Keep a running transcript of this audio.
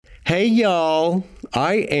Hey, y'all.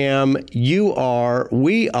 You are,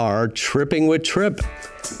 we are Tripping with Trip,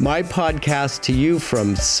 my podcast to you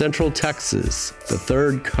from Central Texas, the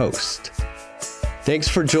Third Coast. Thanks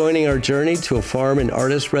for joining our journey to a farm and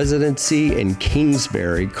artist residency in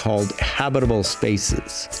Kingsbury called Habitable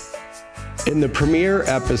Spaces. In the premiere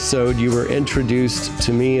episode, you were introduced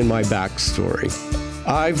to me and my backstory.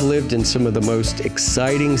 I've lived in some of the most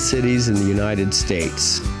exciting cities in the United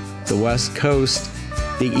States, the West Coast,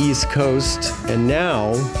 the East Coast, and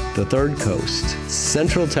now the Third Coast,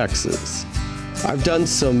 Central Texas. I've done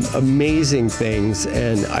some amazing things,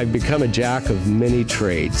 and I've become a jack of many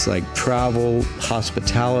trades like travel,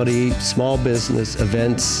 hospitality, small business,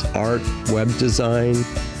 events, art, web design.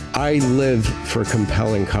 I live for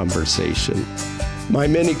compelling conversation. My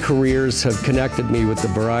many careers have connected me with a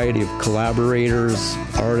variety of collaborators,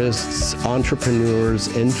 artists, entrepreneurs,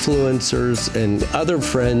 influencers, and other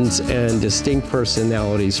friends and distinct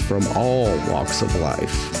personalities from all walks of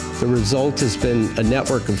life. The result has been a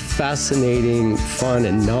network of fascinating, fun,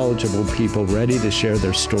 and knowledgeable people ready to share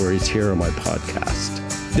their stories here on my podcast.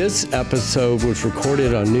 This episode was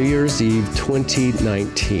recorded on New Year's Eve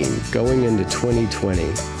 2019, going into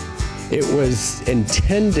 2020. It was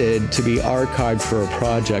intended to be archived for a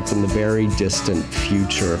project in the very distant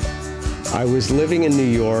future. I was living in New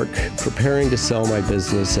York, preparing to sell my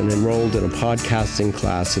business, and enrolled in a podcasting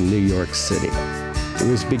class in New York City.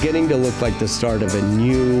 It was beginning to look like the start of a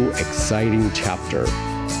new, exciting chapter.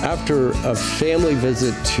 After a family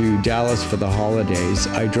visit to Dallas for the holidays,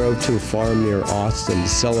 I drove to a farm near Austin to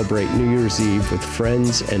celebrate New Year's Eve with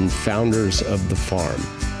friends and founders of the farm.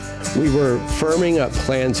 We were firming up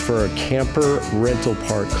plans for a camper rental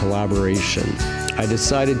park collaboration. I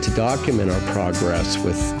decided to document our progress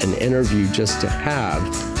with an interview just to have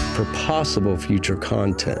for possible future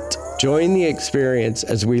content. Join the experience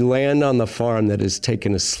as we land on the farm that has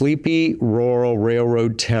taken a sleepy rural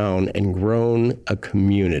railroad town and grown a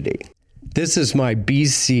community. This is my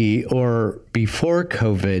BC, or before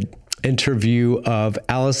COVID, interview of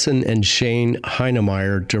Allison and Shane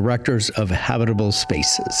Heinemeier, directors of Habitable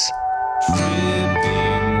Spaces.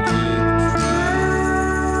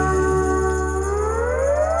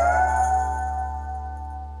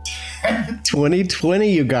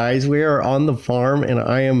 2020, you guys, we are on the farm, and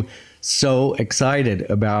I am so excited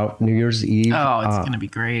about New Year's Eve. Oh, it's going to be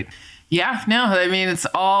great. Yeah, no, I mean, it's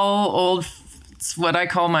all old. It's what I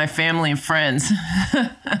call my family and friends.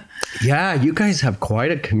 Yeah, you guys have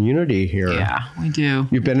quite a community here. Yeah, we do.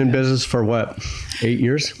 You've been in business for what, 8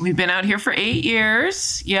 years? We've been out here for 8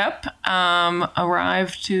 years. Yep.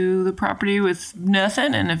 Arrived to the property with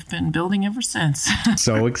nothing and have been building ever since.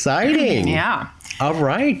 So exciting. Yeah. All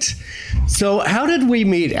right. So how did we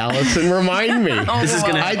meet, Allison? Remind me. This is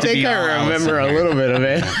I think I remember a little bit of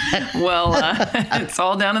it. Well, it's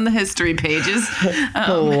all down in the history pages.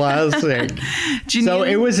 Classic. So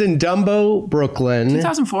it was in Dumbo, Brooklyn.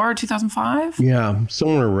 2004 or 2005? Yeah,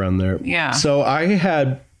 somewhere around there. Yeah. So I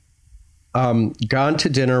had gone to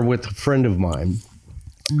dinner with a friend of mine.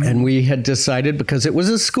 And we had decided, because it was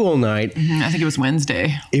a school night. I think it was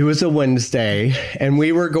Wednesday. It was a Wednesday, and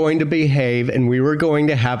we were going to behave, and we were going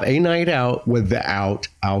to have a night out without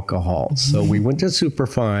alcohol. So we went to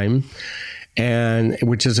Superfine,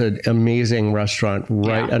 which is an amazing restaurant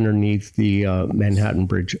right underneath the Manhattan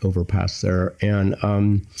Bridge overpass there. And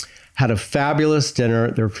had a fabulous dinner.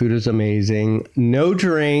 Their food is amazing. No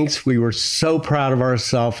drinks. We were so proud of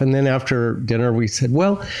ourselves. And then after dinner, we said,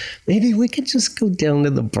 well, maybe we could just go down to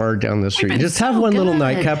the bar down the street and just have one little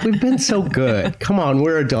nightcap. We've been so good. Come on,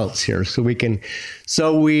 we're adults here. So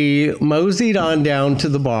we moseyed on down to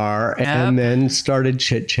the bar and then started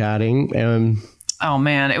chit-chatting. And oh,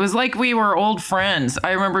 man, it was like we were old friends.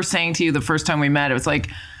 I remember saying to you the first time we met, it was like,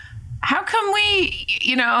 how come we,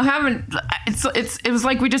 haven't, it was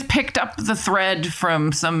like we just picked up the thread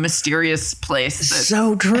from some mysterious place.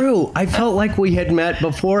 So true. I felt like we had met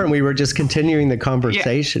before and we were just continuing the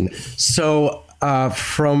conversation. Yeah. So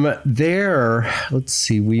from there, let's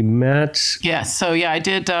see, we met. Yeah. So I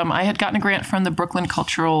did, I had gotten a grant from the Brooklyn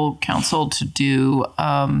Cultural Council to do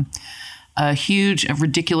a huge,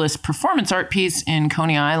 ridiculous performance art piece in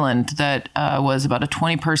Coney Island that was about a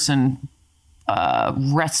 20-person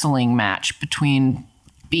wrestling match between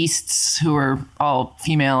beasts who were all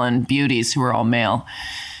female and beauties who were all male.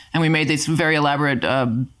 And we made these very elaborate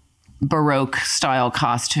Baroque style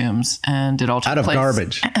costumes, and it all took place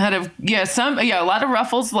garbage. A lot of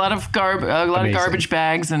ruffles, a lot of garbage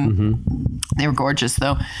bags, and they were gorgeous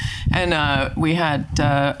though. And we had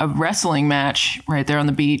a wrestling match right there on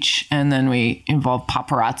the beach, and then we involved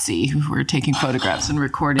paparazzi who were taking photographs and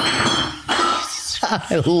recording.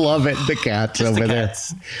 I love it. The cats Just over the there.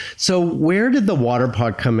 cats. So where did the water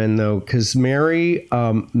pod come in, though? Because Mary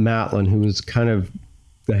Matlin, who was kind of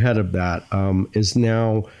the head of that, is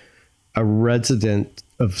now a resident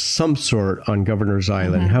of some sort on Governor's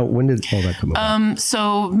Island. When did all that come about?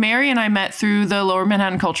 So Mary and I met through the Lower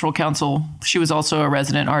Manhattan Cultural Council. She was also a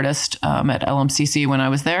resident artist at LMCC when I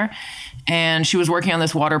was there. And she was working on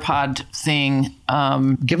this water pod thing.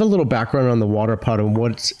 Give a little background on the water pod and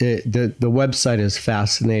what's it. The website is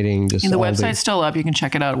fascinating. Just The all website's still up. You can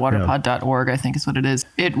check it out at waterpod.org, I think is what it is.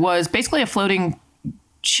 It was basically a floating...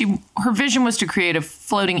 her vision was to create a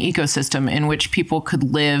floating ecosystem in which people could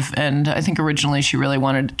live. And I think originally she really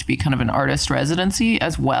wanted it to be kind of an artist residency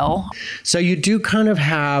as well. So you do kind of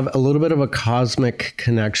have a little bit of a cosmic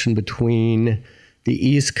connection between the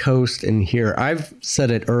East Coast and here. I've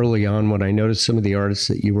said it early on when I noticed some of the artists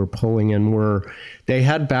that you were pulling in they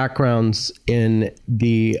had backgrounds in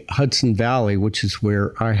the Hudson Valley, which is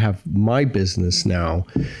where I have my business now.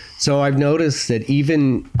 So I've noticed that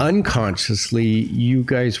even unconsciously, you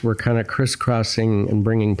guys were kind of crisscrossing and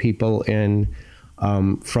bringing people in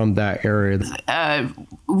from that area. I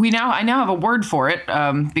now have a word for it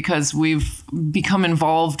because we've become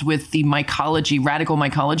involved with the radical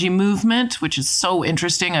mycology movement, which is so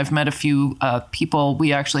interesting. I've met a few people.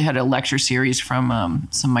 We actually had a lecture series from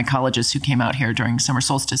some mycologists who came out here during summer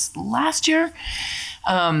solstice last year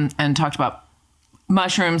and talked about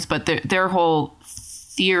mushrooms, but their whole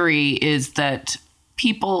theory is that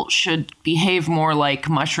people should behave more like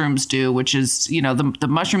mushrooms do, which is, the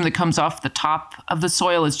mushroom that comes off the top of the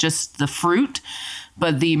soil is just the fruit,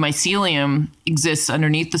 but the mycelium exists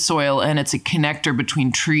underneath the soil and it's a connector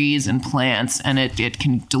between trees and plants, and it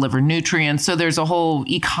can deliver nutrients. So there's a whole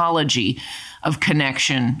ecology of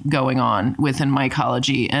connection going on within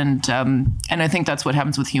mycology. And I think that's what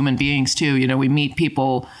happens with human beings too. We meet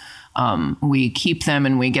people, we keep them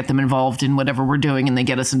and we get them involved in whatever we're doing, and they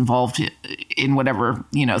get us involved in whatever,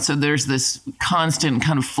 so there's this constant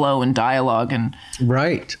kind of flow and dialogue. And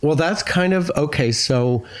right. Well, that's kind of, okay.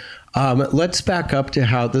 So let's back up to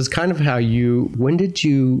when did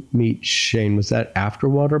you meet Shane? Was that after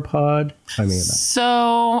Waterpod?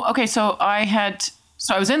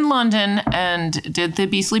 So I was in London and did the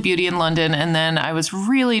Beastly Beauty in London. And then I was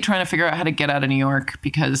really trying to figure out how to get out of New York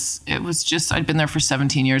because it was just, I'd been there for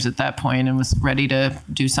 17 years at that point and was ready to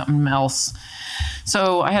do something else.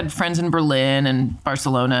 So I had friends in Berlin and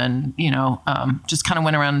Barcelona and, just kind of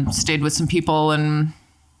went around and stayed with some people and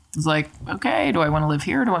was like, okay, do I want to live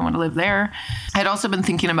here? Do I want to live there? I'd also been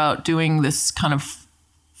thinking about doing this kind of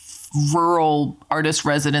rural artist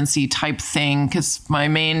residency type thing, because my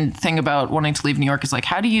main thing about wanting to leave New York is like,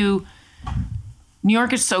 New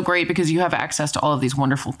York is so great because you have access to all of these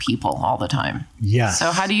wonderful people all the time. Yes.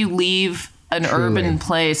 So how do you leave an urban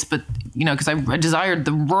place, but because I desired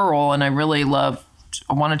the rural and I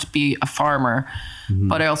wanted to be a farmer,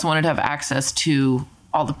 but I also wanted to have access to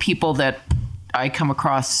all the people that I come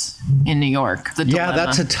across in New York. Yeah,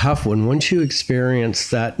 that's a tough one. Once you experience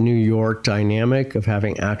that New York dynamic of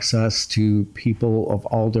having access to people of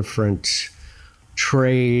all different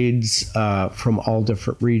trades from all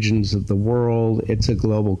different regions of the world, it's a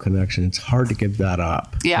global connection. It's hard to give that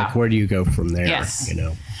up. Yeah. Like, where do you go from there? Yes.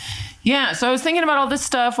 Yeah, so I was thinking about all this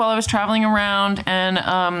stuff while I was traveling around and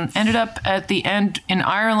ended up at the end in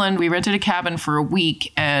Ireland. We rented a cabin for a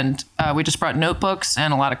week and we just brought notebooks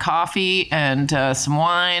and a lot of coffee and some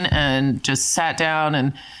wine and just sat down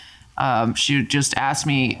and she just asked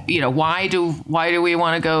me, why do we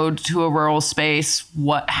want to go to a rural space?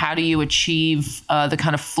 How do you achieve the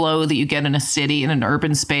kind of flow that you get in a city, in an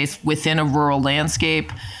urban space within a rural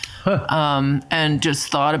landscape? And just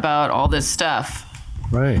thought about all this stuff.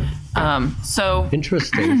 Right. So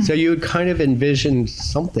interesting. So you would kind of envision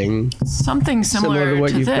something similar to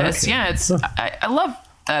what you've this. got. Yeah, I love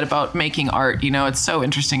that about making art. It's so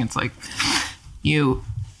interesting. It's like you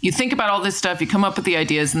think about all this stuff, you come up with the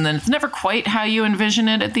ideas, and then it's never quite how you envision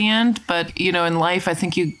it at the end. But in life, I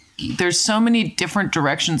think there's so many different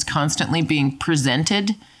directions constantly being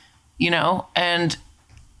presented. And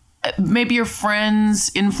maybe your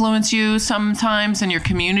friends influence you sometimes, and your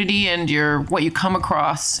community and what you come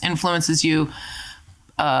across influences you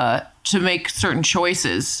to make certain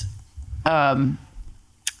choices,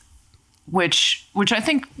 which I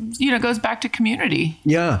think goes back to community.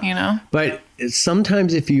 Yeah. But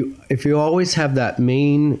sometimes if you always have that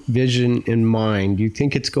main vision in mind, you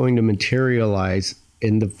think it's going to materialize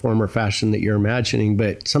in the form or fashion that you're imagining,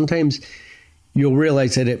 but sometimes you'll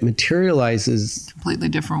realize that it materializes completely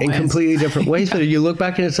different ways. But you look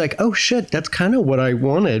back and it's like, oh shit, that's kind of what I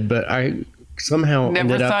wanted, but I somehow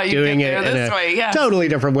Never ended up thought you'd doing get it there in this a way, yeah. totally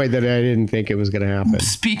different way that I didn't think it was going to happen.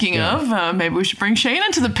 Speaking of, maybe we should bring Shane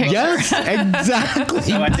into the picture. Yes, exactly.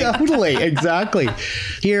 Totally, exactly.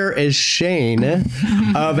 Here is Shane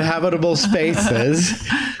of Habitable Spaces.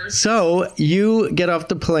 So you get off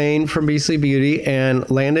the plane from Beastly Beauty and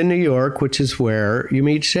land in New York, which is where you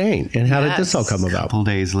meet Shane. And how did this all come about? A couple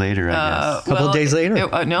days later, I guess. Couple days later?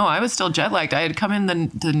 No, I was still jet lagged. I had come in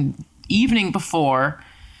the evening before,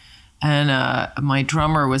 and my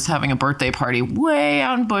drummer was having a birthday party way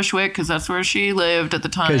out in Bushwick because that's where she lived at the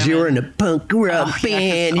time. Because you were in a punk rock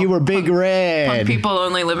band. You were Big Red. Punk people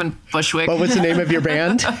only live in Bushwick. What was the name of your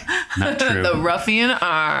band? Not true. The Ruffian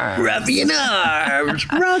Arms. Ruffian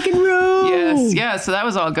Arms. Rock and roll. Yes, yeah. So that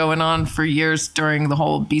was all going on for years during the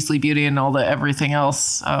whole Beastly Beauty and all the everything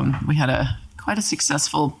else. We had quite a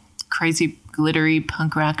successful, crazy, glittery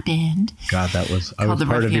punk rock band. God, I was the part of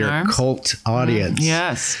Ruffian your Arms. cult audience.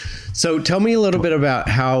 Yes. So tell me a little bit about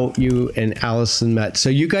how you and Allison met. So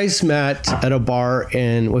you guys met at a bar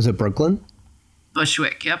in, was it Brooklyn?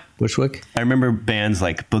 Bushwick, yep. Bushwick? I remember bands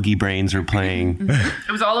like Boogie Brains were playing.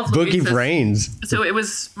 It was all of Boogie Luisa's. Brains. So it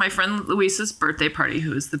was my friend Luisa's birthday party,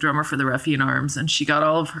 who is the drummer for the Ruffian Arms, and she got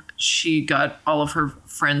all of her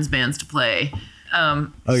friends' bands to play.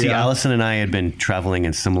 See, Allison and I had been traveling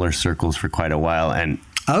in similar circles for quite a while, and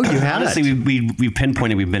Oh, you had honestly, it. we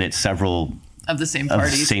pinpointed we've been at several Of the same of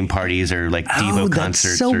parties. same parties or like Devo that's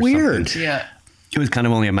concerts. so or weird. something. Yeah. It was kind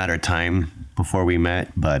of only a matter of time before we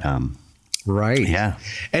met, but Right. yeah.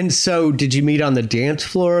 And so did you meet on the dance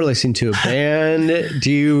floor, listen to a band?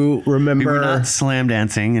 Do you remember? We were not slam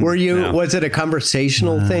dancing. And, Were you, no. was it a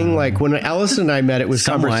conversational thing? Like when Allison and I met, it was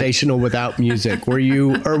Somewhat. conversational without music. Were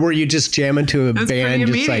you just jamming to a It was band?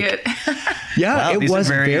 pretty Just immediate. Yeah, Wow, it these was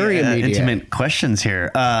are very immediate. intimate questions here.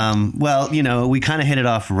 Well, we kind of hit it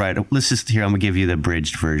off right. Let's just here. I'm gonna give you the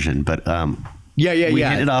abridged version, but we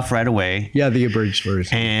hit it off right away. Yeah, the abridged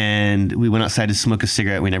version. And we went outside to smoke a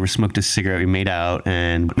cigarette. We never smoked a cigarette. We made out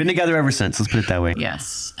and been together ever since. Let's put it that way.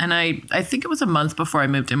 Yes. And I think it was a month before I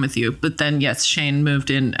moved in with you. But then, yes, Shane moved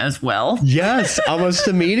in as well. Yes, almost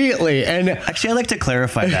immediately. And Actually, I'd like to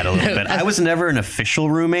clarify that a little bit. I was never an official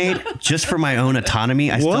roommate, just for my own autonomy.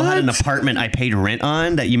 I still had an What? apartment I paid rent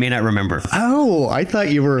on that you may not remember. oh, I thought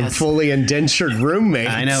you were Yes. fully indentured roommates.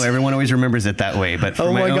 I know everyone always remembers it that way, but for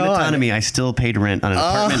Oh my my own God. autonomy, I still paid rent on an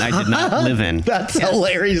apartment I did not live in. That's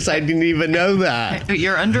hilarious. I didn't even know that.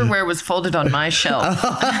 Your underwear was folded on my shelf.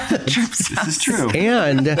 This is true.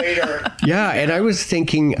 And yeah, and I was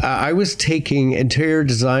thinking, I was taking interior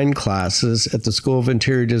design classes at the School of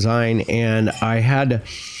Interior Design, and I had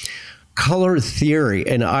color theory,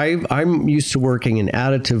 and I'm used to working in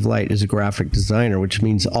additive light as a graphic designer, which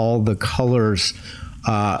means all the colors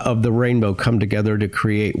of the rainbow come together to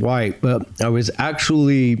create white. But I was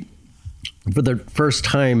actually, for the first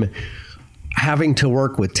time, having to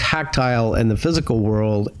work with tactile and the physical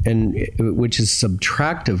world, and which is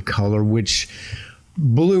subtractive color, which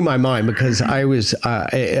blew my mind because I was,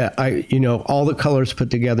 all the colors put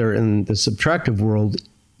together in the subtractive world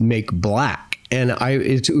make black. And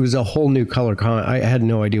it was a whole new color. I had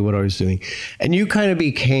no idea what I was doing. And you kind of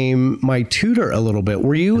became my tutor a little bit.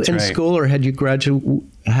 Were you in right. school, or had you graduated?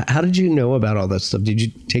 How did you know about all that stuff? Did you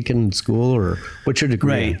take it in school, or what's your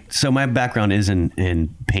degree? Right. So my background is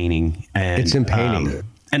in painting. And, It's in painting.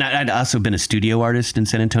 And I'd also been a studio artist in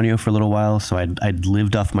San Antonio for a little while. So I'd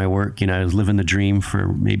lived off my work. I was living the dream for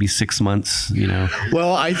maybe 6 months,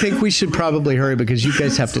 Well, I think we should probably hurry because you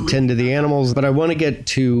guys have to tend to the animals, but I want to get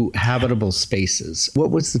to Habitable Spaces.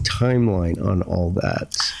 What was the timeline on all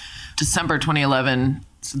that? December 2011,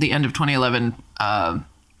 so the end of 2011, our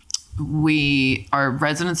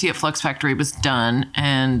residency at Flux Factory was done,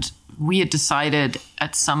 and we had decided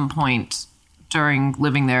at some point during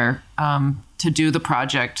living there to do the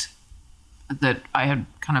project that I had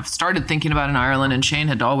kind of started thinking about in Ireland, and Shane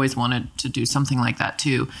had always wanted to do something like that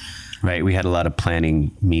too. Right. We had a lot of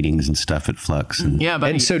planning meetings and stuff at Flux. And Yeah,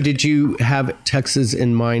 but And so did you have Texas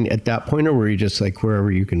in mind at that point, or were you just like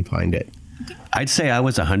wherever you can find it? I'd say I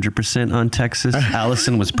was 100% on Texas.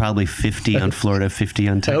 Allison was probably 50 on Florida, 50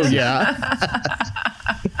 on Texas. yeah.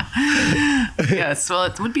 yes, well,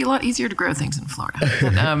 it would be a lot easier to grow things in Florida.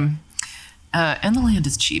 But, and the land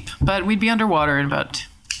is cheap, but we'd be underwater in about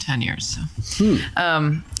 10 years. So.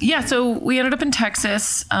 So we ended up in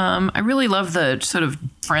Texas. I really love the sort of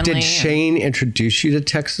friendly. Did Shane introduce you to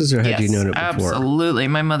Texas, or had you known it before? Absolutely.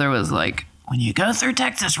 My mother was like, when you go through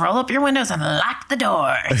Texas, roll up your windows and lock the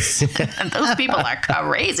doors. And those people are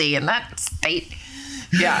crazy in that state.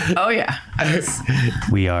 Yeah. Oh, yeah.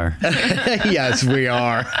 We are. Yes, we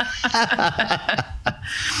are.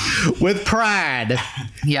 With pride.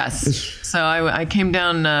 Yes. So I came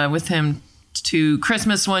down with him to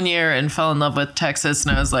Christmas one year and fell in love with Texas.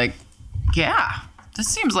 And I was like, yeah, this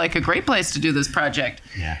seems like a great place to do this project.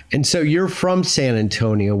 Yeah. And so you're from San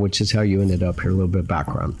Antonio, which is how you ended up here. A little bit of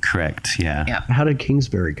background. Correct. Yeah. Yeah. How did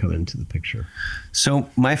Kingsbury come into the picture? So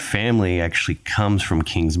my family actually comes from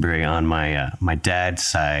Kingsbury on my dad's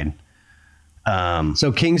side.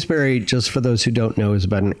 So Kingsbury, just for those who don't know, is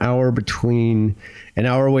about an hour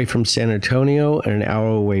away from San Antonio and an hour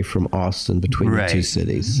away from Austin, between the two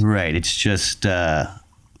cities. Right. It's just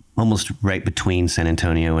almost right between San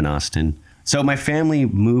Antonio and Austin. So my family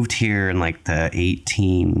moved here in like the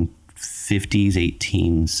 1850s,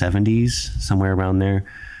 1870s, somewhere around there.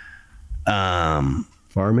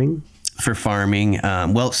 Farming? For farming.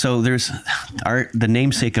 Well, so there's the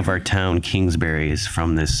namesake of our town, Kingsbury, is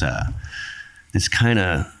from this kind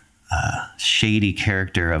of shady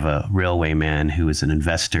character of a railway man who was an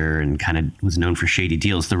investor and kind of was known for shady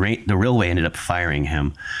deals. The railway ended up firing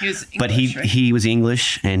him. He was English, but right? he was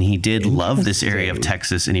English, and he did love this area of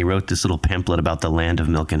Texas, and he wrote this little pamphlet about the land of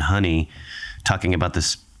milk and honey, talking about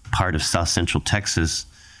this part of South Central Texas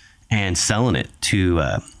and selling it to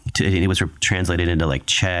it was translated into like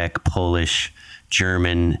Czech, Polish,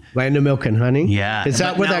 German. Land of milk and honey? Yeah. Is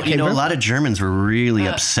that where that came from? A lot of Germans were really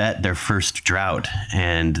upset their first drought,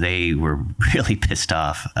 and they were really pissed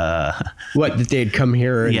off. What, that they'd come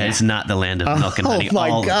here? Yeah, it's not the land of milk and honey. Oh, my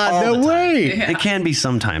God, no way. It can be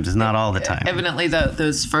sometimes. It's not all the time. Evidently,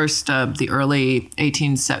 those first, the early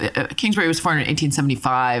Kingsbury was formed in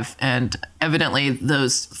 1875, and evidently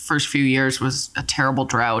those first few years was a terrible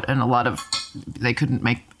drought, and they couldn't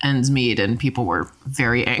make ends meet, and people were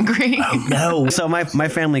very angry. Oh, no. So my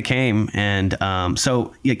family came, and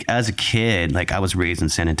so like, as a kid, like I was raised in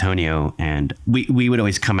San Antonio, and we would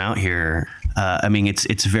always come out here. I mean,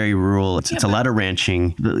 it's very rural. It's a lot of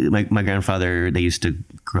ranching. My grandfather, they used to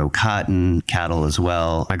grow cotton, cattle as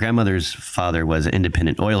well. My grandmother's father was an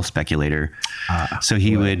independent oil speculator. So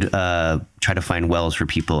he would try to find wells for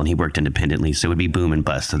people, and he worked independently. So it would be boom and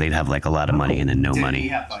bust. So they'd have like a lot of money and then no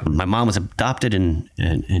money. My mom was adopted in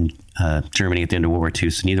Germany at the end of World War II.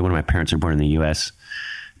 So neither one of my parents are born in the U.S.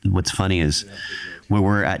 What's funny is where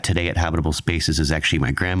we're at today at Habitable Spaces is actually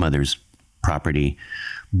my grandmother's property.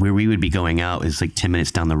 Where we would be going out is like 10 minutes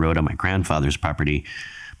down the road on my grandfather's property.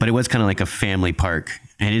 But it was kind of like a family park,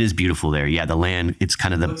 and it is beautiful there. Yeah, the land, it's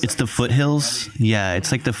kind of it's the foothills. Yeah,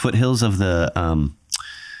 it's like the foothills of the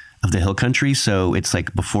hill country. So it's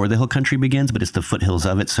like before the hill country begins, but it's the foothills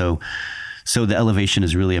of it. So the elevation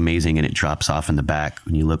is really amazing, and it drops off in the back.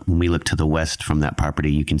 When we look to the west from that property,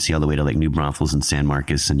 you can see all the way to like New Braunfels and San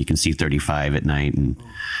Marcos, and you can see 35 at night, and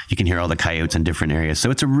you can hear all the coyotes in different areas. So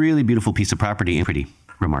it's a really beautiful piece of property and pretty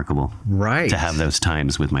remarkable, right, to have those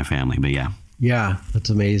times with my family. But yeah,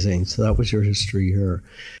 that's amazing. So that was your history here.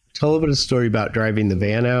 Tell a little bit of story about driving the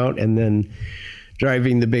van out and then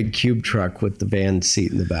driving the big cube truck with the van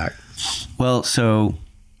seat in the back. Well, so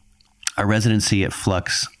our residency at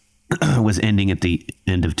Flux was ending at the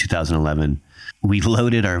end of 2011. We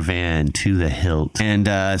loaded our van to the hilt,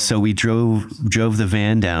 and so we drove the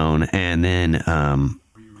van down, and then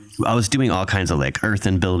I was doing all kinds of like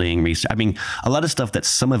earthen building research. I mean, a lot of stuff that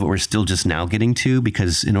some of it we're still just now getting to,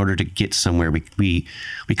 because in order to get somewhere, we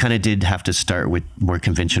kind of did have to start with more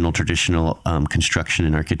conventional, traditional construction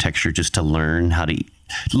and architecture just to learn how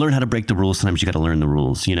to break the rules. Sometimes you got to learn the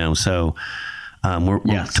rules, you know. So we're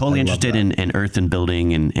totally interested in earthen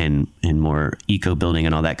building and more eco building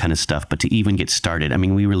and all that kind of stuff. But to even get started, I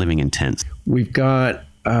mean, we were living in tents. We've got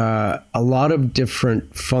a lot of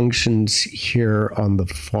different functions here on the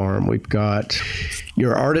farm. We've got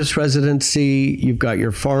your artist residency, you've got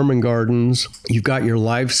your farm and gardens, you've got your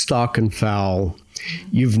livestock and fowl.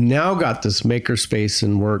 You've now got this makerspace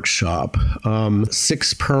and workshop,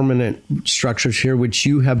 6 permanent structures here, which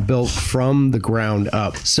you have built from the ground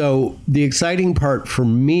up. So the exciting part for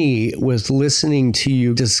me was listening to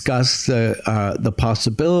you discuss the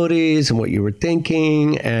possibilities and what you were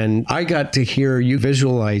thinking. And I got to hear you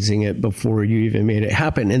visualizing it before you even made it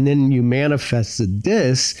happen. And then you manifested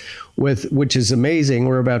this which is amazing.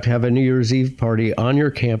 We're about to have a New Year's Eve party on your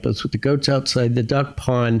campus with the goats outside, the duck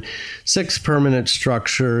pond, 6 permanent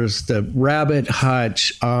structures, the rabbit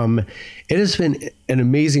hutch. It has been an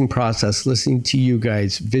amazing process listening to you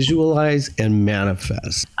guys visualize and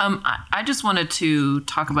manifest. I just wanted to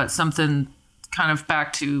talk about something kind of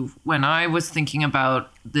back to when I was thinking about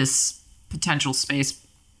this potential space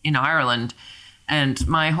in Ireland. And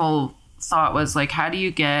my whole thought was like, how do you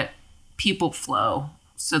get people flow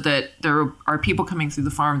so that there are people coming through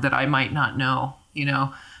the farm that I might not know, you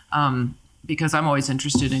know? because I'm always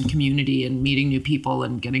interested in community and meeting new people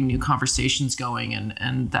and getting new conversations going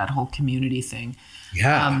and that whole community thing.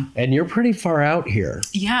 Yeah. And you're pretty far out here.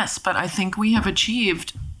 Yes, but I think we have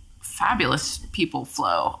achieved fabulous people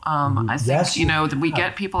flow. I think, that we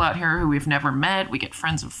get people out here who we've never met. We get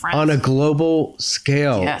friends of friends. On a global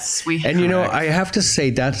scale. Yes. And, I have to say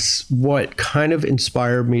that's what kind of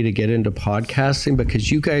inspired me to get into podcasting, because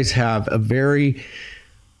you guys have a very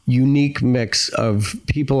unique mix of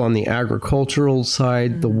people on the agricultural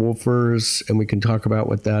side, the woofers, and we can talk about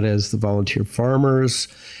what that is, the volunteer farmers,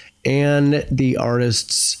 and the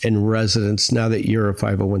artists and residents. Now that you're a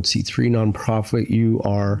 501c3 nonprofit, you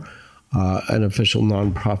are an official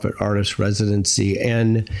nonprofit artist residency.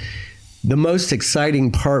 And the most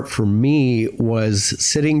exciting part for me was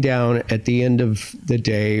sitting down at the end of the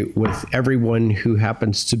day with everyone who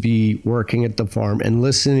happens to be working at the farm and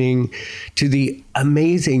listening to the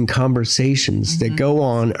amazing conversations that go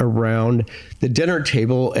on around the dinner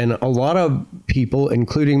table. And a lot of people,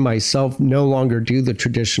 including myself, no longer do the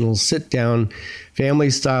traditional sit-down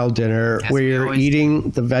family-style dinner where you're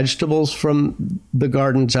eating the vegetables from the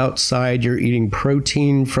gardens outside, you're eating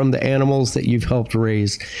protein from the animals that you've helped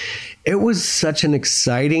raise. It was such an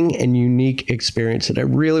exciting and unique experience that I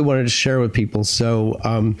really wanted to share with people. So,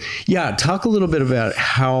 talk a little bit about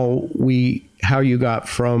how you got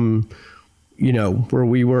from, where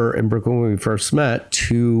we were in Brooklyn when we first met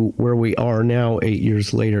to where we are now 8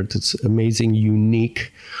 years later. This amazing,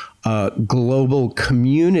 unique, global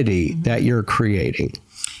community that you're creating.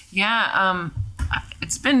 Yeah,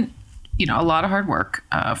 it's been, a lot of hard work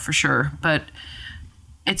for sure, but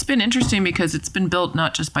it's been interesting because it's been built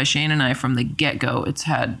not just by Shane and I from the get-go.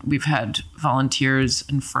 We've had volunteers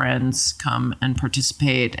and friends come and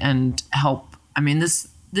participate and help. I mean,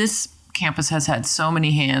 this campus has had so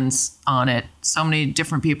many hands on it. So many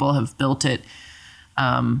different people have built it.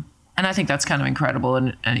 And I think that's kind of incredible.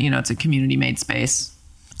 And it's a community-made space.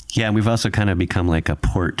 Yeah, and we've also kind of become like a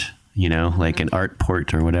port, like an art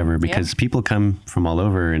port or whatever, because people come from all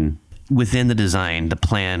over. And within the design, the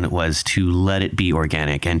plan was to let it be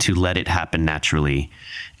organic and to let it happen naturally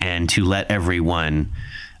and to let everyone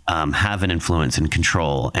have an influence and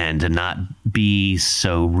control, and to not be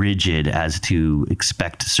so rigid as to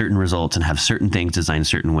expect certain results and have certain things designed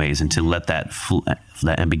certain ways, and to let that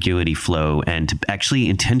ambiguity flow, and to actually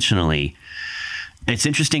intentionally. It's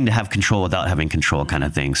interesting to have control without having control, kind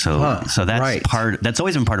of thing. So that's that's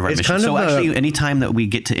always been part of our mission. So actually, anytime that we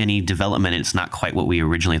get to any development, it's not quite what we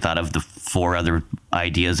originally thought of, the 4 other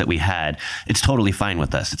ideas that we had, it's totally fine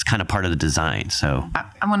with us. It's kind of part of the design. So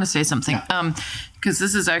I want to say something, because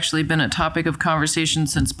this has actually been a topic of conversation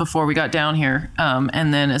since before we got down here.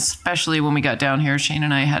 And then especially when we got down here, Shane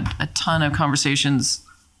and I had a ton of conversations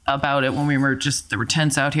about it when there were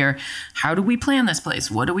tents out here. How do we plan this place?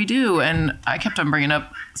 What do we do? And I kept on bringing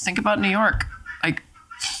up, think about New York, like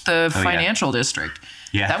the financial district.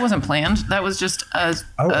 Yeah. That wasn't planned. That was just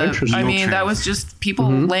interesting. That was just people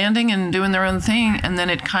landing and doing their own thing. And then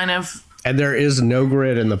it kind of... And there is no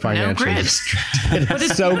grid in the financial district.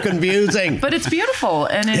 It's so confusing. But it's beautiful.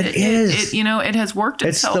 And it is. It has worked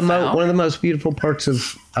itself out. One of the most beautiful parts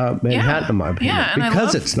of Manhattan, in my opinion,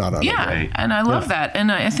 because it's not on the grid. And I love that.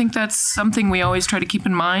 And I think that's something we always try to keep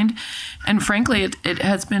in mind. And frankly, it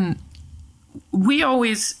has been, we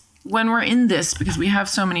always, when we're in this, because we have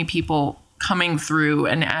so many people coming through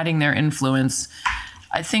and adding their influence,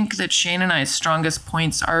 I think that Shane and I's strongest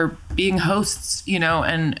points are being hosts,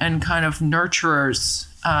 and kind of nurturers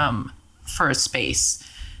for a space.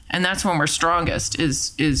 And that's when we're strongest,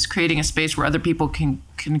 is creating a space where other people can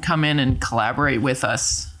come in and collaborate with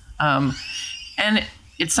us. And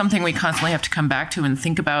it's something we constantly have to come back to and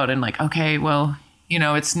think about, and like, okay, well,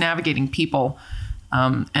 it's navigating people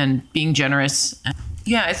and being generous.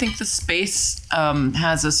 Yeah, I think the space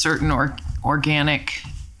has a certain organic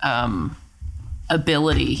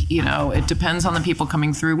ability. It depends on the people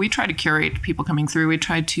coming through. We try to curate people coming through. We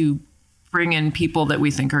try to bring in people that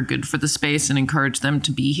we think are good for the space and encourage them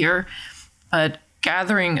to be here. But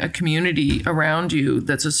gathering a community around you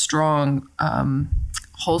that's a strong,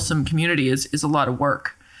 wholesome community is a lot of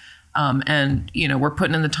work. And we're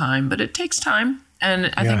putting in the time, but it takes time.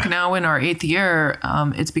 And I think now in our 8th year,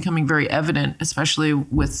 it's becoming very evident, especially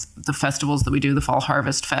with the festivals that we do, the Fall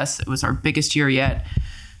Harvest Fest. It was our biggest year yet.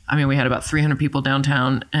 I mean, we had about 300 people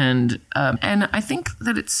downtown, and I think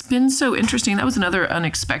that it's been so interesting. That was another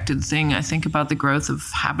unexpected thing, I think, about the growth of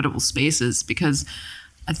habitable spaces, because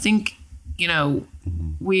I think,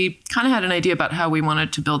 we kind of had an idea about how we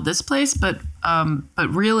wanted to build this place, but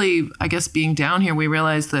really, I guess being down here, we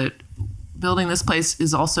realized that building this place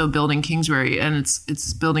is also building Kingsbury, and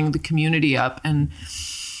it's building the community up. And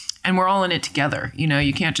and we're all in it together. You know,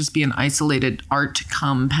 you can't just be an isolated art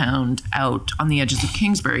compound out on the edges of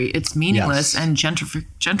Kingsbury. It's meaningless and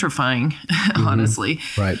gentrifying, honestly,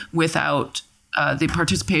 without the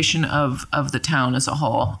participation of the town as a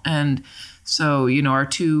whole. And so, you know, our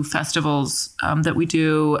 2 festivals that we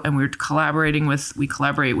do, and we collaborate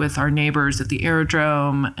with our neighbors at the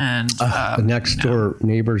Aerodrome and the next door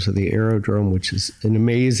neighbors of the Aerodrome, which is an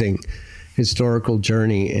amazing historical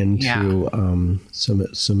journey into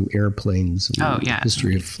some airplanes and the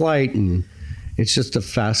history of flight, and it's just a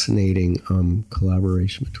fascinating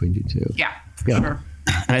collaboration between you two. Yeah, sure.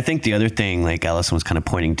 And I think the other thing, like Allison was kind of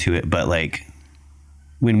pointing to it, but like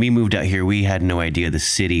when we moved out here, we had no idea the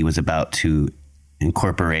city was about to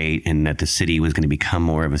incorporate and that the city was going to become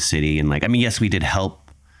more of a city. And like, I mean, yes, we did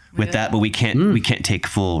help with that, but we can't take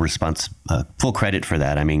full credit for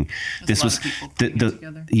that. I mean, this was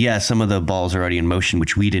some of the balls are already in motion,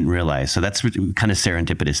 which we didn't realize. So that's kind of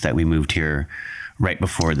serendipitous that we moved here right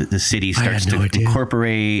before the city starts to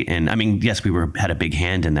incorporate. And I mean, yes, we had a big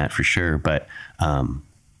hand in that for sure, but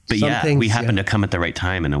we happened to come at the right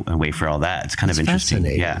time and a way for all that. It's kind of interesting.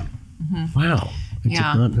 Yeah. Mm-hmm. Wow. I did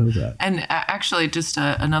not know that. And actually, just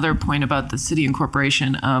another point about the city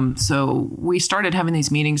incorporation. So we started having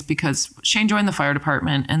these meetings because Shane joined the fire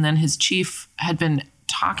department, and then his chief had been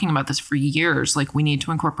talking about this for years. Like, we need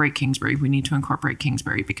to incorporate Kingsbury. We need to incorporate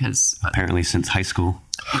Kingsbury because apparently since high school.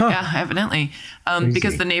 Yeah, evidently.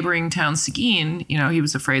 Because the neighboring town, Seguin, you know, he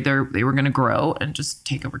was afraid they were going to grow and just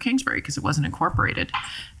take over Kingsbury because it wasn't incorporated.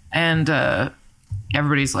 And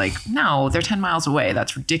everybody's like, no, they're 10 miles away.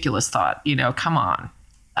 That's ridiculous thought. You know, come on.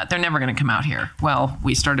 They're never going to come out here. Well,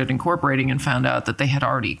 we started incorporating and found out that they had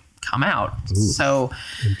already come out. Ooh, so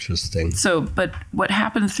interesting. But what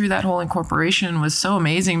happened through that whole incorporation was so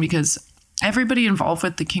amazing because everybody involved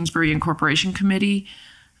with the Kingsbury Incorporation Committee,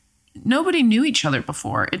 nobody knew each other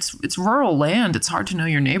before. It's rural land. It's hard to know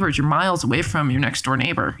your neighbors. You're miles away from your next door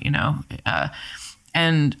neighbor, you know.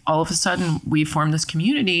 And all of a sudden, we formed this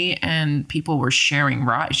community, and people were sharing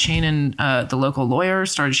rides. Shane and the local lawyer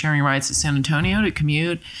started sharing rides to San Antonio to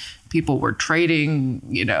commute. People were trading,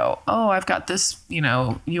 you know, oh, I've got this, you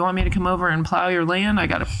know, you want me to come over and plow your land? I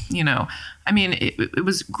got to, you know, I mean, it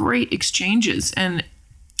was great exchanges. And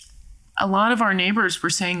a lot of our neighbors were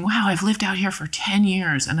saying, wow, I've lived out here for 10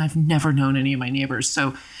 years and I've never known any of my neighbors.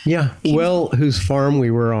 So yeah, Will, whose farm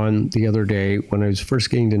we were on the other day when I was first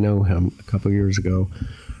getting to know him a couple of years ago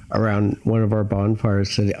around one of our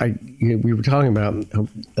bonfires, said, we were talking about how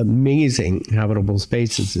amazing Habitable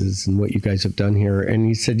Spaces is and what you guys have done here. And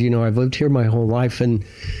he said, you know, I've lived here my whole life, and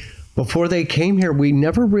before they came here, we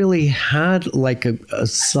never really had like a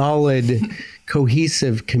solid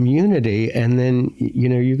cohesive community. And then, you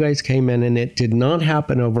know, you guys came in, and it did not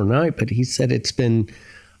happen overnight, but he said it's been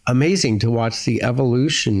amazing to watch the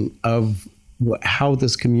evolution of how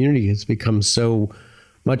this community has become so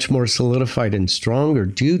much more solidified and stronger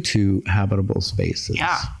due to Habitable Spaces.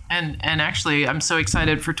 Yeah. And actually, I'm so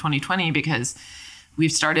excited for 2020 because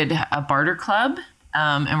we've started a barter club.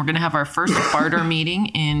 And we're going to have our first barter meeting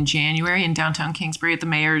in January in downtown Kingsbury at the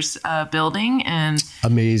mayor's building. And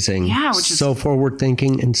amazing. Yeah. Which is so forward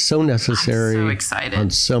thinking and so necessary. I'm so excited.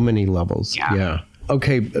 On so many levels. Yeah.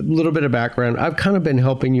 Okay, a little bit of background. I've kind of been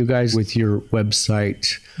helping you guys with your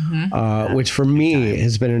website, which for me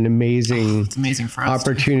has been an amazing, it's amazing for us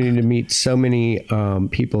opportunity to meet so many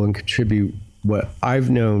people and contribute what I've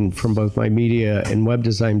known from both my media and web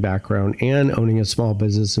design background and owning a small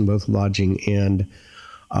business in both lodging and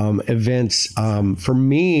events. For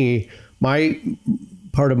me,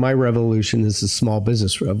 part of my revolution is the small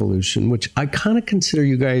business revolution, which I kind of consider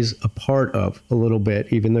you guys a part of a little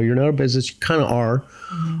bit, even though you're not a business, you kind of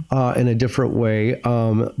are in a different way.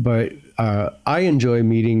 But I enjoy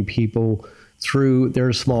meeting people through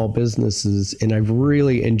their small businesses, and I've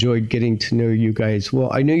really enjoyed getting to know you guys.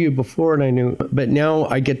 Well, I knew you before, but now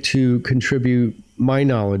I get to contribute my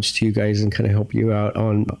knowledge to you guys and kind of help you out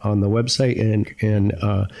on the website. And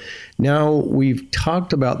now we've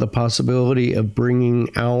talked about the possibility of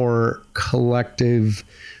bringing our collective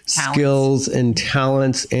skills and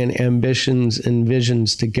talents and ambitions and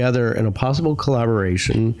visions together in a possible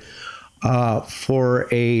collaboration for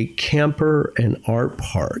a camper and art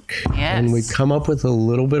park. Yes. And we've come up with a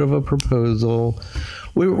little bit of a proposal.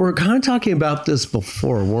 We were kind of talking about this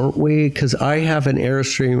before, weren't we? Because I have an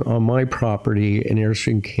Airstream on my property, an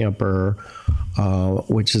Airstream camper.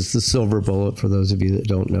 which is the silver bullet. For those of you that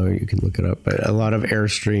don't know, you can look it up. But a lot of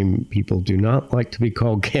Airstream people do not like to be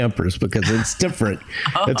called campers because it's different.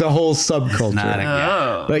 It's a whole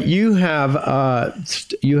subculture. But you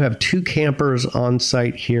have 2 campers on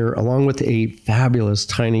site here, along with a fabulous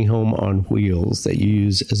tiny home on wheels that you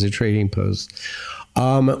use as a trading post.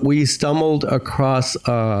 We stumbled across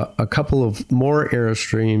a couple of more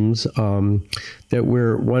Airstreams that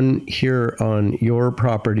we're one here on your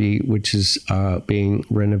property, which is being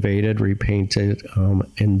renovated, repainted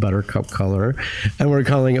in buttercup color, and we're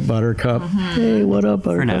calling it Buttercup. Hey, what up,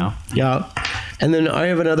 Buttercup? For now. Yeah. And then I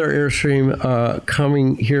have another Airstream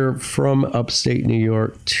coming here from upstate New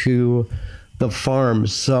York to the farm.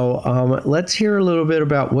 So let's hear a little bit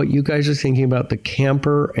about what you guys are thinking about the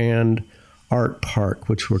camper and art park,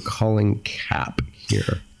 which we're calling CAP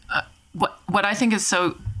here. What I think is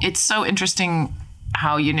it's so interesting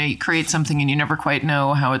how, you create something and you never quite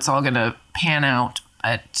know how it's all going to pan out.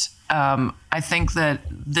 But I think that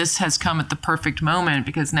this has come at the perfect moment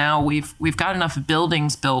because now we've got enough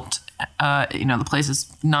buildings built. The place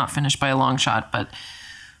is not finished by a long shot, but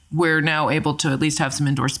we're now able to at least have some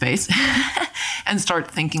indoor space and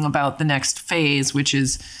start thinking about the next phase, which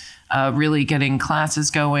is really getting classes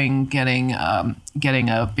going, getting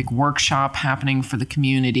a big workshop happening for the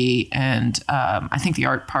community. And I think the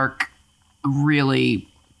art park really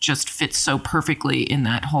just fits so perfectly in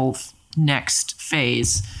that whole next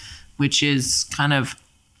phase, which is kind of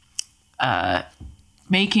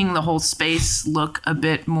making the whole space look a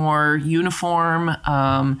bit more uniform,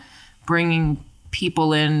 bringing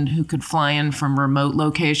people in who could fly in from remote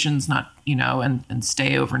locations, not, and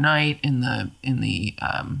stay overnight in the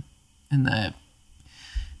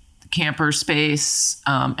camper space,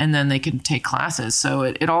 and then they can take classes. So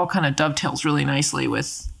it all kind of dovetails really nicely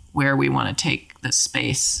with where we want to take this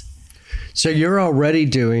space. So you're already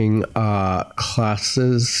doing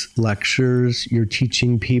classes, lectures. You're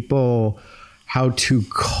teaching people how to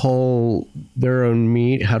cull their own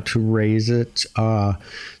meat, how to raise it,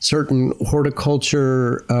 certain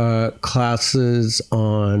horticulture classes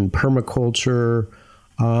on permaculture.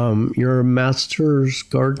 You're a Master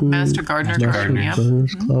Gardeners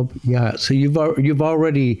Club. Yeah. So you've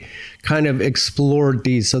already kind of explored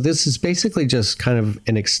these. So this is basically just kind of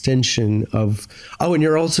an extension of. Oh, and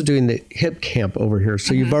you're also doing the hip camp over here.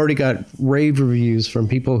 So you've already got rave reviews from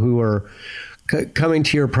people who are coming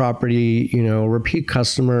to your property. Repeat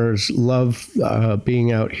customers love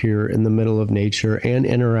being out here in the middle of nature and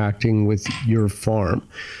interacting with your farm.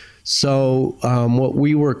 So what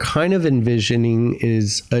we were kind of envisioning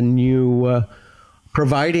is a new,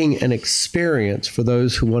 providing an experience for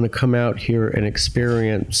those who want to come out here and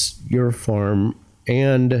experience your farm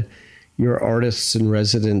and your artists and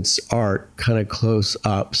residents' art kind of close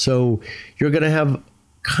up. So you're going to have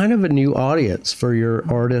kind of a new audience for your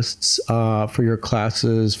artists, for your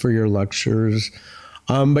classes, for your lectures.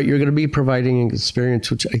 But you're going to be providing an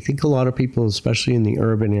experience, which I think a lot of people, especially in the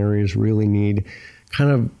urban areas, really need. Kind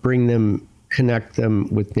of bring them, connect them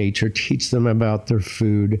with nature, teach them about their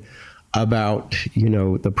food, about,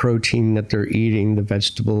 the protein that they're eating, the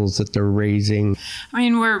vegetables that they're raising. I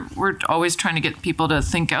mean, we're always trying to get people to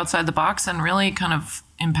think outside the box and really kind of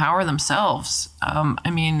empower themselves.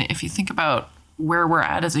 If you think about where we're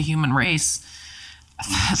at as a human race,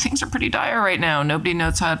 things are pretty dire right now. Nobody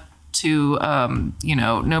knows how to,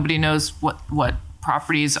 nobody knows what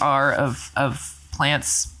properties are of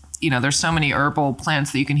plants. There's so many herbal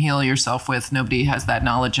plants that you can heal yourself with. Nobody has that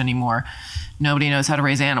knowledge anymore. Nobody knows how to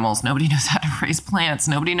raise animals. Nobody knows how to raise plants.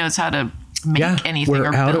 Nobody knows how to make anything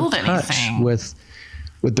or build anything. With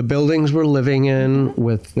the buildings we're living in,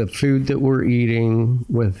 with the food that we're eating,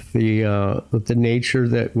 with the nature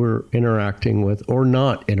that we're interacting with or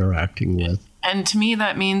not interacting with. And to me,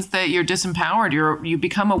 that means that you're disempowered. You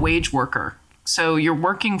become a wage worker. So you're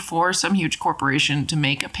working for some huge corporation to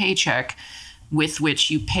make a paycheck with which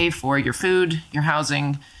you pay for your food, your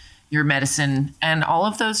housing, your medicine, and all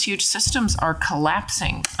of those huge systems are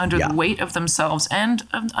collapsing under the weight of themselves and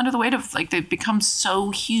under the weight of, they've become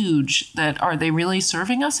so huge that are they really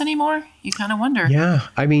serving us anymore? You kind of wonder. Yeah.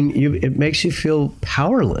 It makes you feel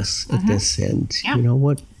powerless at this end. Yeah.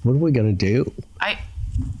 What are we going to do?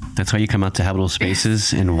 That's why you come out to Habitable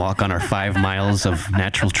Spaces and walk on our 5 miles of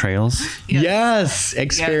natural trails. Yes.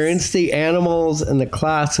 Experience the animals and the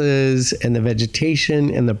classes and the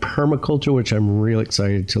vegetation and the permaculture, which I'm really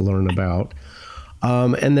excited to learn about.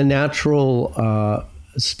 And the natural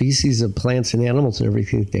species of plants and animals and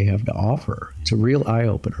everything that they have to offer. It's a real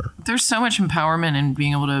eye-opener. There's so much empowerment in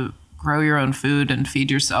being able to grow your own food and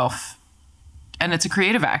feed yourself. And it's a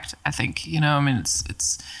creative act, I think.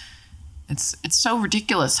 It's so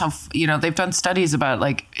ridiculous how, they've done studies about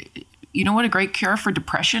like, what a great cure for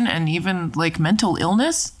depression and even like mental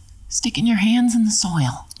illness? Sticking your hands in the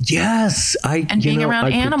soil. Yes. And being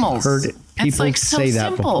around animals. I've heard people like so say that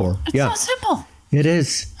simple. before. It's so simple. It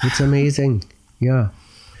is. It's amazing. Yeah.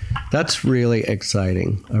 That's really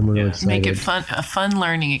exciting. I'm really excited. Make it a fun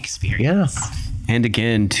learning experience. Yeah. And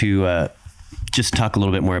again, to just talk a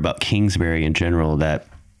little bit more about Kingsbury in general, that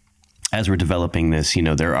as we're developing this,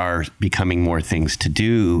 there are becoming more things to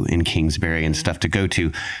do in Kingsbury and stuff to go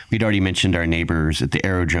to. We'd already mentioned our neighbors at the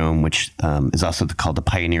Aerodrome, which is also called the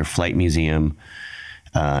Pioneer Flight Museum,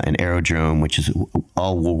 an aerodrome, which is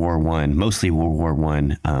all World War I, mostly World War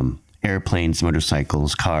I, airplanes,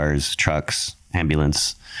 motorcycles, cars, trucks,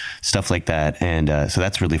 ambulance, stuff like that. And so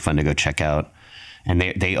that's really fun to go check out. And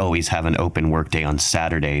they always have an open work day on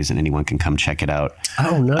Saturdays, and anyone can come check it out.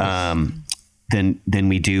 Oh, nice. Then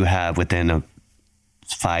we do have, within a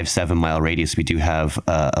 5-7 mile radius, we do have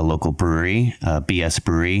a local brewery, BS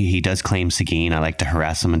Brewery. He does claim Seguin. I like to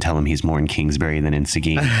harass him and tell him he's more in Kingsbury than in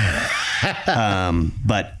Seguin.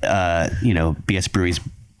 But BS Breweries,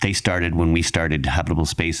 they started when we started Habitable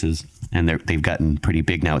Spaces, and they've gotten pretty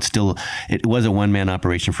big now. It was a one-man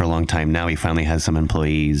operation for a long time. Now he finally has some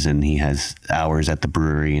employees, and he has hours at the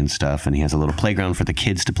brewery and stuff, and he has a little playground for the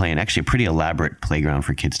kids to play in, actually a pretty elaborate playground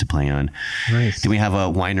for kids to play on. Nice. Then we have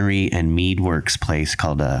a winery and mead works place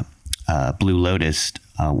called Blue Lotus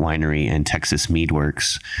Winery and Texas Mead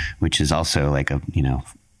Works, which is also like a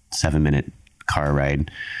 7-minute car ride.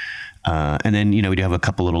 And then, we do have a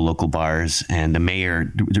couple little local bars, and the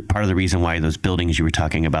mayor, part of the reason why those buildings you were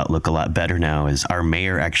talking about look a lot better now is our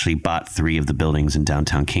mayor actually bought 3 of the buildings in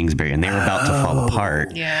downtown Kingsbury, and they were about to fall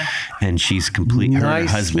apart. Yeah. And she's her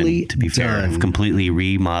husband, to be fair, completely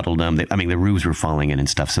remodeled them. The roofs were falling in and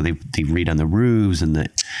stuff. So they've redone the roofs and the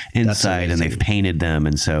inside, and they've painted them.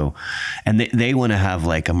 And so, and they want to have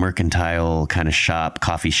like a mercantile kind of shop,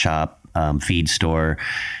 coffee shop, feed store,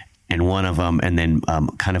 and one of them, and then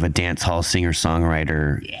kind of a dance hall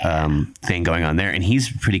singer-songwriter thing going on there. And he's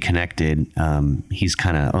pretty connected. He's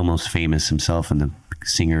kind of almost famous himself in the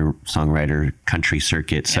singer-songwriter country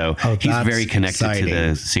circuit. So he's very connected to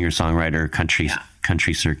the singer-songwriter country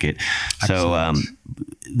circuit. Excellent. So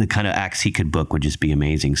the kind of acts he could book would just be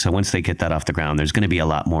amazing. So once they get that off the ground, there's going to be a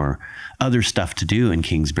lot more other stuff to do in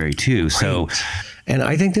Kingsbury too. Right. So, and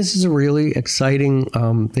I think this is a really exciting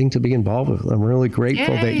thing to be involved with. I'm really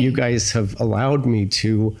grateful that you guys have allowed me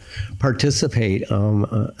to participate.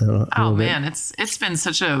 It's been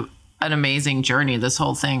such an amazing journey, this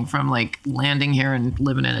whole thing, from like landing here and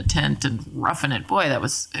living in a tent and roughing it. Boy,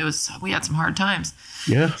 we had some hard times.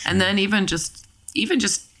 Yeah. And then even just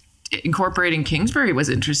incorporating Kingsbury was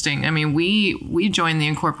interesting. I mean, we joined the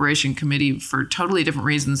incorporation committee for totally different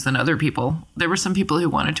reasons than other people. There were some people who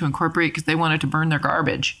wanted to incorporate because they wanted to burn their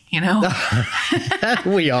garbage, We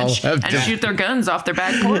all have and shoot their guns off their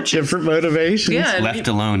back porches. Different motivations. Yeah, left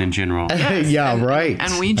alone in general. Yes, right.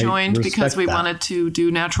 And we joined because we wanted to do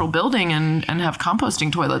natural building and have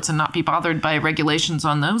composting toilets and not be bothered by regulations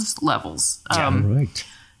on those levels. Right.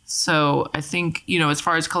 So I think, as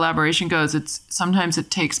far as collaboration goes, sometimes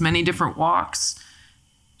it takes many different walks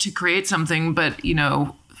to create something, but,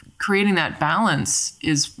 creating that balance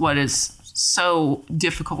is what is so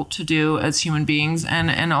difficult to do as human beings,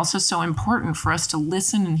 and also so important for us to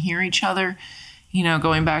listen and hear each other.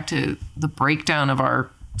 Going back to the breakdown of our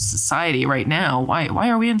society right now, why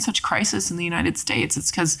are we in such crisis in the United States?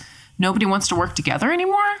 It's because nobody wants to work together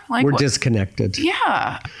anymore. We're disconnected.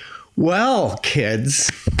 Yeah. Well, kids,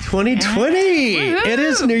 2020, it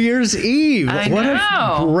is New Year's Eve. What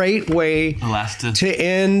a great way to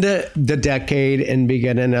end the decade and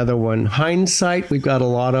begin another one. Hindsight, we've got a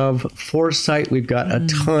lot of. Foresight, we've got a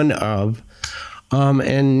ton of.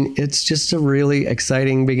 And it's just a really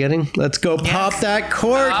exciting beginning. Let's go pop that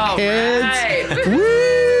cork, kids. Right. Woo!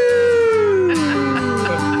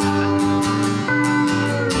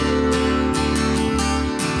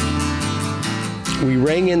 We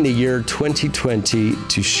rang in the year 2020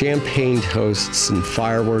 to champagne toasts and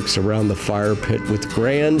fireworks around the fire pit with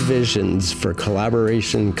grand visions for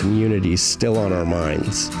collaboration communities still on our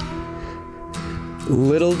minds.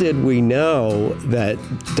 Little did we know that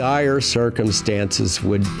dire circumstances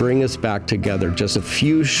would bring us back together just a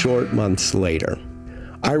few short months later.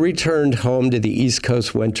 I returned home to the East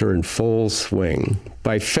Coast winter in full swing.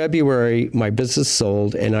 By February, my business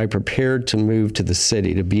sold, and I prepared to move to the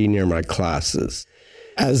city to be near my classes.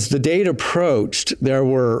 As the date approached, there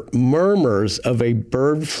were murmurs of a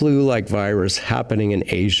bird flu-like virus happening in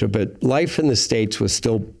Asia, but life in the States was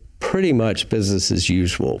still pretty much business as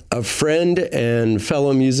usual. A friend and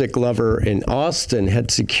fellow music lover in Austin had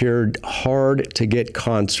secured hard-to-get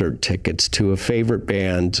concert tickets to a favorite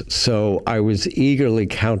band, so I was eagerly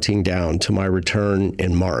counting down to my return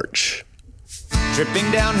in March. Tripping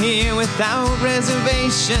down here without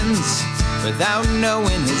reservations, without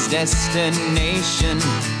knowing his destination.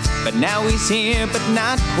 But now he's here, but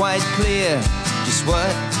not quite clear just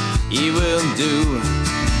what he will do.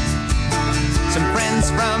 Some friends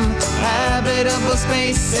from habitable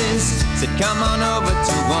spaces said, come on over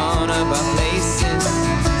to one of our places.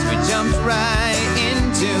 So we jumped right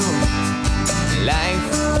into life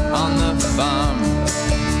on the farm.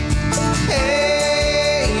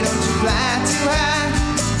 Hey, don't you fly too high.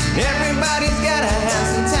 Everybody's gotta have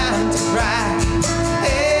some time to cry.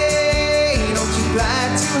 Hey, don't you fly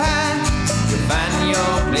too high. You'll find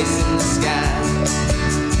your place in the sky.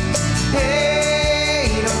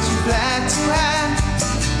 Hey, don't you fly too high.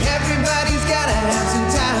 Everybody's gotta have some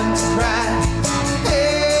time to cry.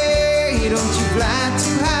 Hey, don't you fly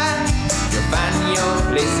too high. You'll find your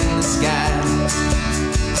place in the sky.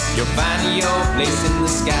 You'll find your place in the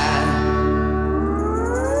sky.